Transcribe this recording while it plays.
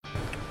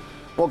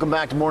Welcome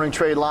back to Morning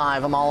Trade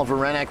Live. I'm Oliver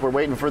Rennick. We're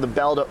waiting for the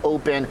bell to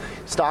open.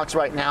 Stocks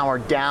right now are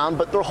down,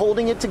 but they're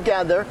holding it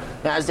together.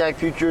 NASDAQ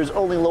futures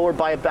only lower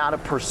by about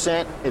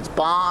 1%. It's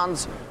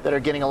bonds that are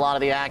getting a lot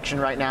of the action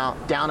right now,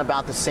 down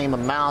about the same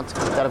amount.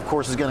 That, of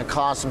course, is going to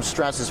cause some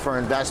stresses for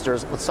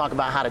investors. Let's talk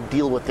about how to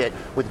deal with it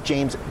with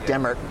James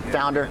Demmert,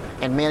 founder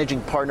and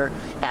managing partner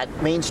at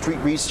Main Street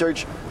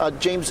Research.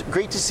 James,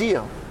 great to see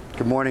you.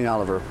 Good morning,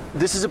 Oliver.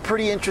 This is a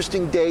pretty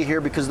interesting day here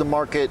because the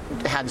market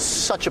had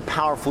such a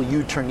powerful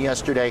U-turn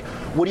yesterday.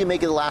 What do you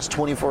make of the last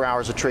 24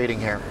 hours of trading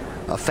here?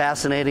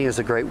 Fascinating is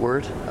a great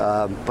word,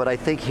 but I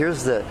think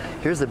here's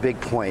the big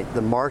point.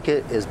 The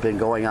market has been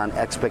going on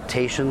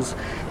expectations,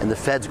 and the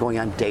Fed's going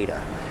on data.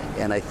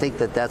 And I think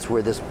that's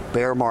where this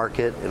bear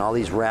market and all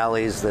these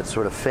rallies that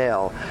sort of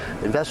fail,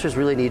 investors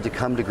really need to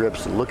come to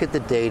grips, look at the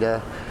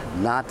data,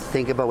 not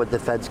think about what the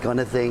Fed's going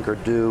to think or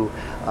do,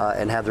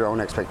 and have their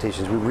own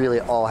expectations. We really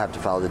all have to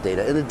follow the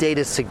data. And the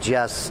data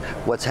suggests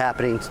what's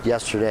happening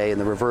yesterday and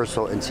the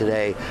reversal and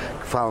today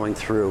following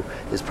through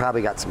has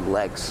probably got some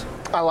legs.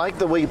 I like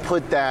the way you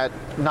put that,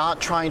 not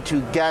trying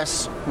to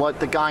guess what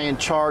the guy in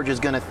charge is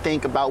going to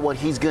think about what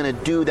he's going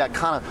to do, that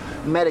kind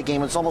of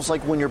metagame. It's almost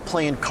like when you're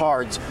playing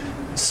cards.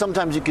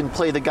 Sometimes you can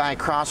play the guy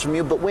across from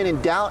you, but when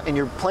in doubt and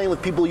you're playing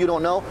with people you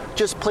don't know,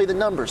 just play the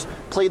numbers,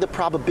 play the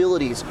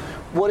probabilities.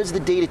 What does the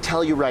data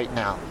tell you right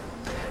now?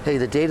 Hey,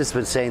 the data's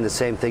been saying the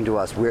same thing to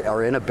us. We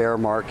are in a bear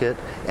market,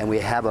 and we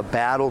have a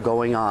battle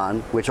going on,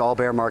 which all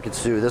bear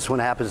markets do. This one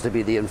happens to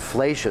be the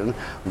inflation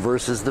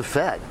versus the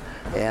Fed.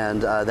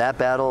 And that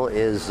battle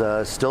is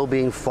still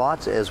being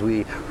fought, as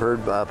we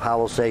heard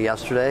Powell say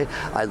yesterday.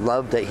 I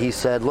love that he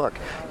said, look,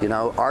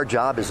 our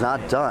job is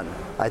not done.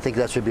 I think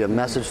that should be a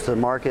message to the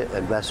market,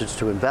 a message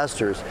to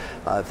investors.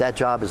 If that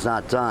job is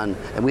not done,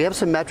 and we have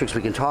some metrics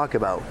we can talk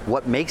about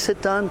what makes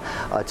it done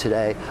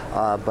today,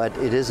 but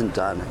it isn't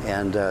done.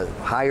 And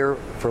higher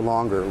for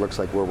longer looks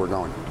like where we're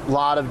going. A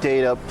lot of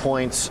data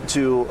points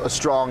to a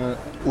strong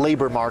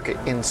labor market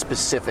in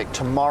specific.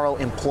 Tomorrow,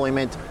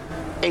 employment,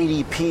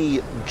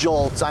 ADP,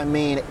 JOLTS,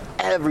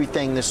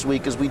 everything this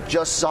week, as we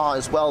just saw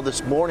as well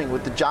this morning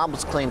with the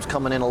jobless claims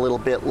coming in a little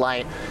bit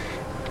light.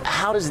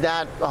 How does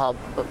that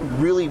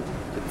really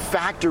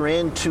factor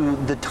into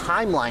the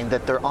timeline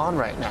that they're on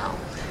right now?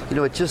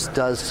 It just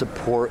does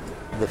support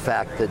the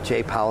fact that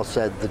Jay Powell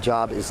said the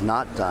job is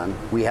not done.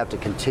 We have to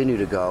continue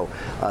to go.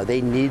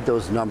 They need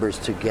those numbers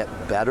to get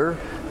better,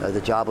 the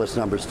jobless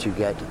numbers to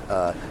get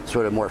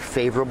sort of more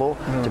favorable,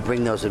 to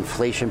bring those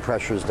inflation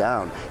pressures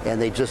down.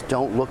 And they just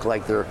don't look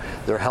like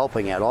they're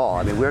helping at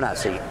all. We're not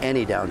seeing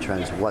any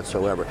downtrends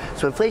whatsoever.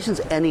 So inflation's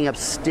ending up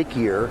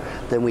stickier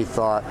than we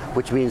thought,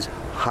 which means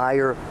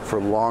higher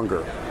for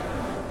longer.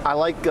 I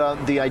like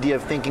the idea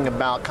of thinking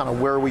about kind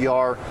of where we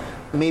are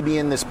maybe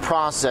in this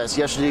process.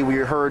 Yesterday we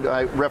heard,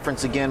 I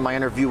reference again my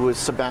interview with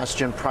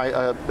Sebastian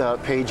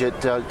Page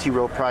at T.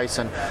 Rowe Price,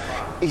 and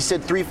he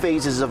said 3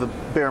 phases of a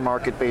bear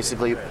market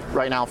basically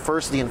right now.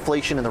 First, the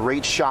inflation and the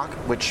rate shock,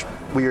 which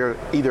we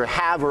either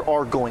have or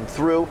are going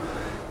through.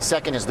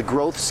 Second is the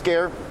growth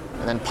scare,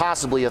 and then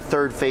possibly a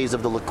third phase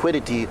of the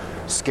liquidity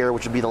scare,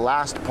 which would be the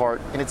last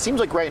part. And it seems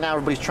like right now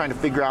everybody's trying to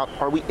figure out,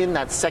 are we in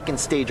that second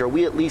stage? Are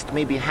we at least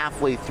maybe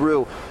halfway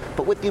through?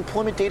 But with the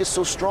employment data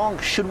so strong,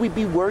 should we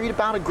be worried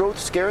about a growth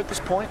scare at this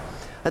point?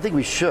 I think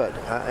we should.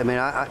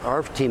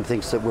 Our team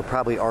thinks that we're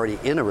probably already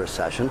in a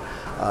recession.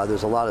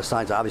 There's a lot of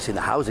signs, obviously, in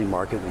the housing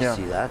market, we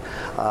see that.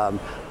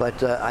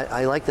 But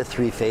I like the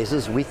 3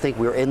 phases. We think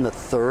we're in the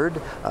third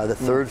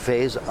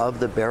phase of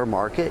the bear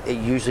market. It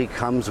usually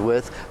comes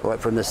with,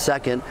 from the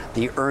second,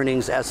 the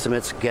earnings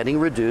estimates getting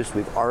reduced.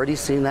 We've already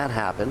seen that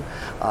happen.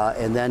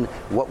 And then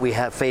what we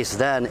have faced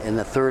then in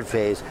the third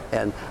phase,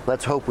 and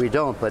let's hope we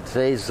don't, but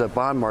today's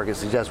bond market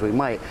suggests we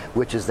might,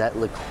 which is that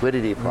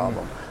liquidity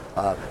problem.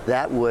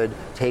 That would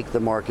take the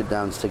market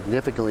down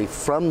significantly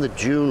from the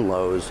June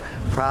lows,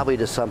 probably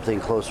to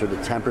something closer to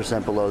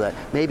 10% below that,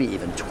 maybe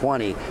even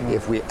 20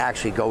 if we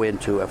actually go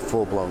into a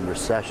full-blown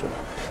recession.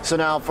 So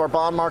now if our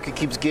bond market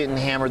keeps getting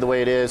hammered the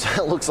way it is,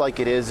 it looks like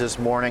it is this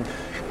morning,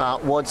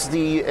 what's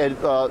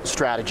the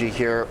strategy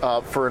here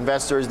for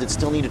investors that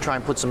still need to try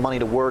and put some money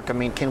to work?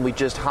 Can we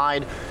just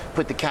hide,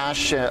 put the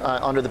cash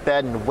under the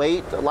bed and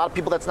wait? A lot of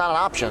people, that's not an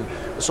option.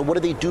 So what do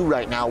they do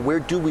right now?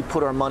 Where do we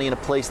put our money in a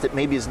place that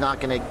maybe is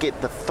not going to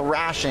get the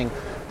thrashing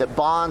that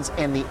bonds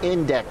and the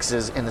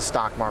indexes in the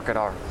stock market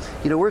are?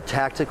 We're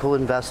tactical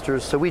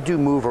investors, so we do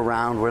move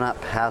around. We're not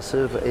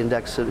passive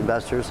index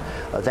investors,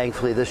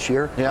 thankfully this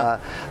year.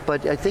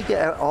 But I think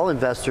all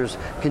investors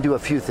can do a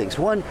few things.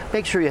 One,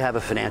 make sure you have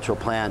a financial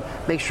plan.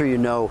 Make sure you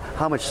know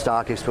how much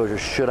stock exposure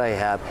should I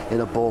have in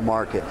a bull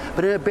market.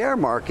 But in a bear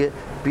market,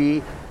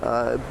 be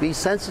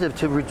sensitive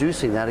to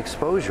reducing that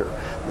exposure.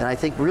 And I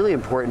think really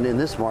important in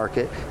this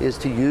market is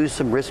to use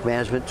some risk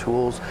management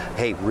tools.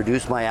 Hey,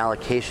 reduce my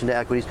allocation to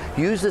equities.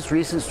 Use this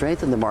recent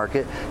strength in the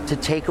market to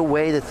take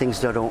away the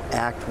things that don't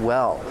act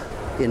well.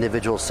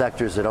 Individual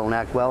sectors that don't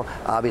act well,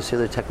 obviously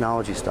the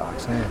technology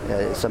stocks,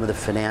 some of the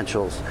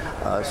financials,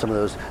 some of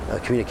those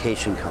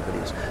communication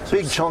companies. So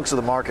big chunks of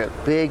the market.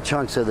 Big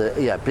chunks of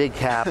the, big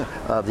cap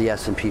of the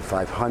S&P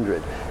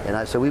 500.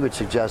 And so we would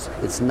suggest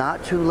it's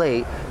not too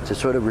late to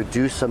sort of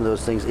reduce some of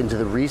those things into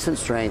the recent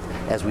strength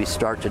as we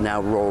start to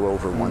now roll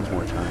over once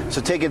more time. So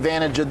take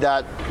advantage of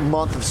that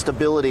month of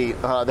stability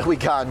that we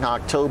got in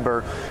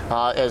October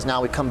as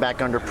now we come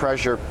back under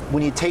pressure.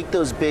 When you take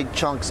those big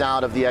chunks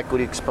out of the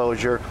equity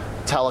exposure,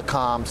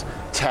 telecoms,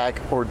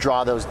 tech, or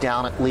draw those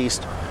down at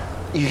least,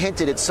 you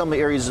hinted at some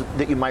areas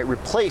that you might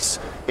replace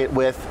it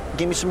with.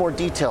 Give me some more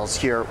details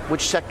here.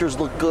 Which sectors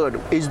look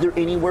good? Is there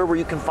anywhere where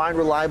you can find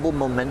reliable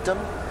momentum?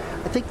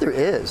 I think there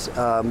is.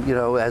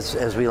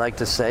 As we like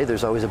to say,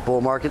 there's always a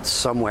bull market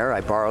somewhere.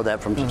 I borrowed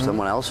that from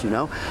someone else,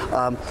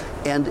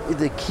 And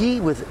the key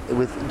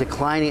with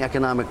declining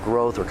economic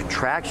growth or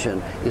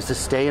contraction is to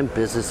stay in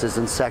businesses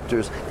and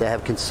sectors that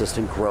have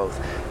consistent growth.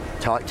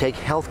 Take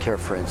healthcare,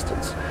 for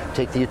instance.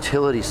 Take the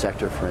utility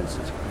sector, for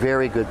instance.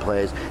 Very good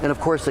plays. And of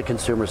course, the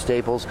consumer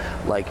staples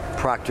like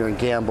Procter &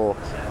 Gamble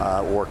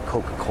or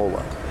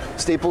Coca-Cola.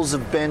 Staples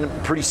have been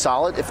pretty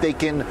solid if they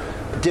can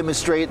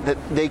demonstrate that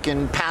they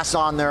can pass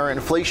on their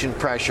inflation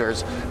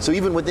pressures. So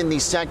even within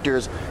these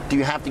sectors, do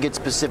you have to get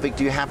specific?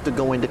 Do you have to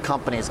go into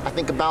companies? I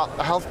think about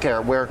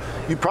healthcare, where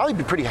you'd probably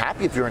be pretty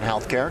happy if you're in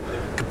healthcare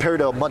compared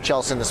to much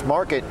else in this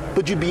market,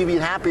 but you'd be even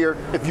happier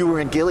if you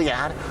were in Gilead,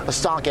 a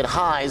stock at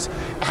highs.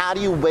 How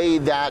do you weigh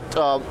that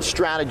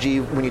strategy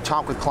when you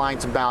talk with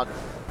clients about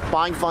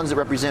buying funds that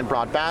represent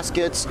broad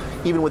baskets,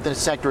 even within a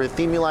sector or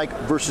theme you like,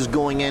 versus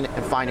going in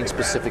and finding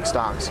specific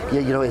stocks?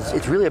 Yeah,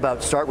 it's really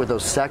about start with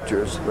those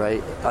sectors,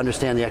 right?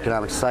 Understand the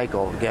economic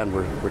cycle. Again,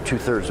 we're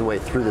 2/3 of the way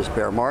through this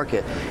bear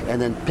market,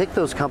 and then pick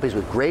those companies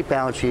with great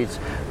balance sheets,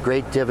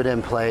 great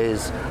dividend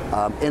plays,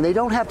 and they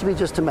don't have to be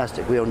just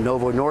domestic. We own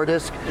Novo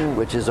Nordisk,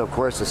 which is of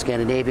course a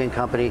Scandinavian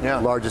company,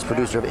 largest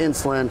producer of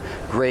insulin,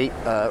 great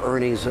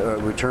earnings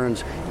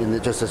returns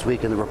just this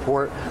week in the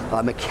report.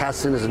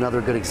 McKesson is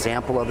another good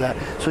example of that.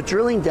 So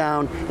drilling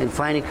down and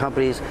finding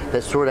companies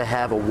that sort of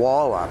have a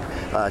wall up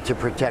to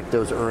protect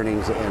those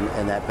earnings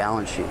and that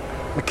balance sheet.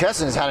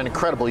 McKesson has had an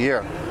incredible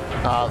year.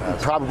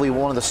 Probably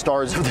one of the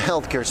stars of the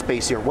healthcare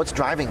space here. What's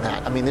driving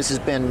that? I mean, this has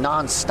been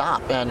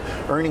nonstop, and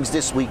earnings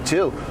this week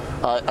too.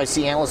 I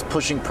see analysts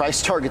pushing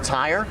price targets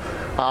higher.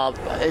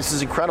 This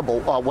is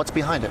incredible. What's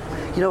behind it?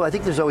 I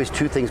think there's always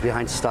two things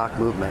behind stock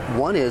movement.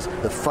 One is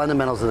the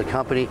fundamentals of the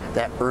company,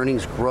 that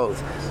earnings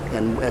growth.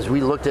 And as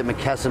we looked at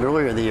McKesson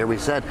earlier in the year, we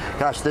said,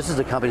 gosh, this is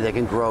a company that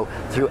can grow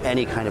through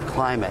any kind of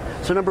climate.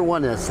 So number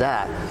one is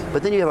that.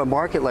 But then you have a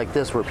market like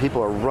this where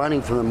people are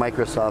running from the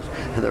Microsofts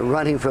and they're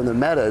running from the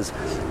Metas.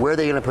 Where are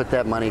they going to put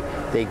that money?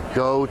 They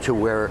go to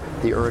where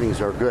the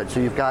earnings are good. So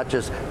you've got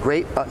just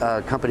great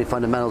company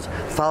fundamentals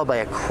followed by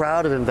a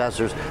crowd of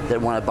investors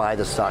that want to buy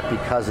the stock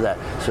because of that.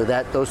 So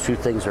those two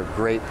things are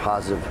great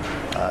positive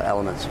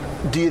elements.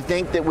 Do you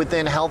think that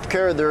within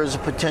healthcare there is a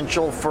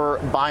potential for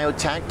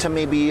biotech to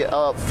maybe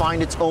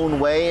find its own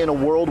way in a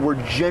world where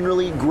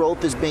generally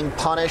growth is being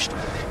punished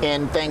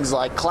in things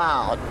like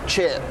cloud,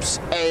 chips,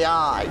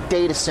 AI,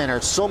 data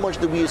centers, so much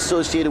that we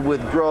associated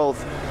with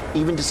growth,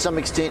 even to some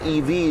extent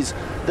EVs,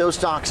 those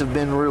stocks have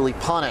been really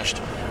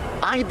punished.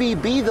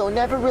 IBB, though,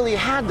 never really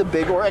had the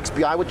big, or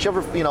XBI,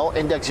 whichever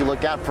index you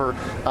look at for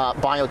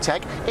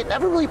biotech, it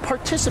never really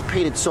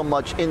participated so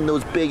much in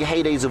those big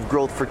heydays of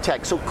growth for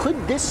tech. So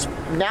could this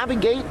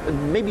navigate,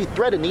 maybe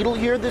thread a needle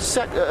here, this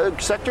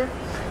sector?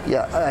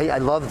 Yeah, I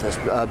love this.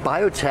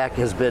 Biotech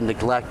has been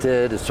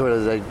neglected. It's sort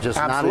of just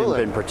not even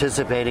been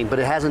participating, but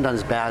it hasn't done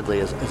as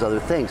badly as other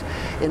things.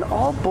 In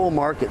all bull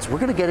markets, we're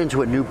going to get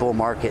into a new bull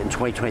market in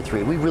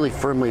 2023. We really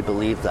firmly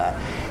believe that.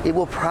 It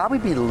will probably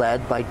be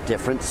led by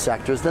different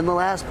sectors than the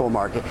last bull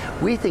market.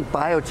 We think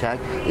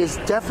biotech is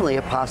definitely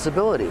a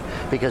possibility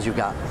because you've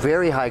got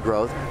very high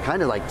growth,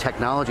 kind of like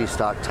technology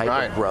stock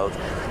type of growth.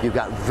 You've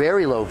got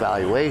very low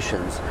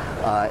valuations,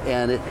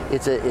 and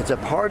it's a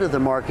part of the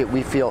market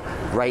we feel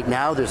right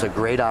now there's a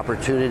great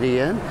opportunity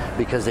in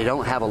because they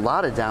don't have a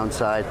lot of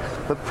downside,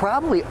 but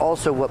probably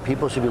also what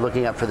people should be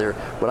looking at for their,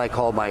 what I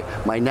call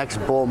my next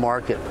bull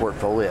market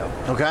portfolio.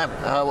 Okay,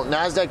 well,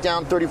 NASDAQ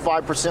down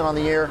 35% on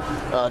the year.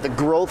 The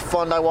growth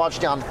fund I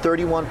watched down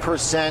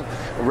 31%.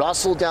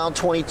 Russell down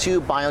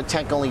 22,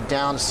 biotech only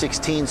down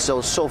 16.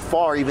 So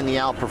far, even the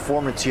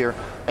outperformance here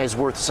is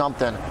worth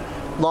something.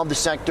 Love the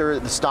sector,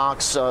 the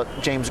stocks.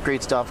 James,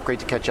 great stuff. Great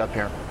to catch up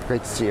here.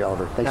 Great to see you,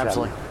 Oliver. Thanks for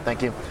having me.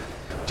 Thank you.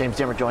 James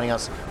Dimmer joining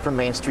us from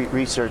Main Street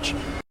Research.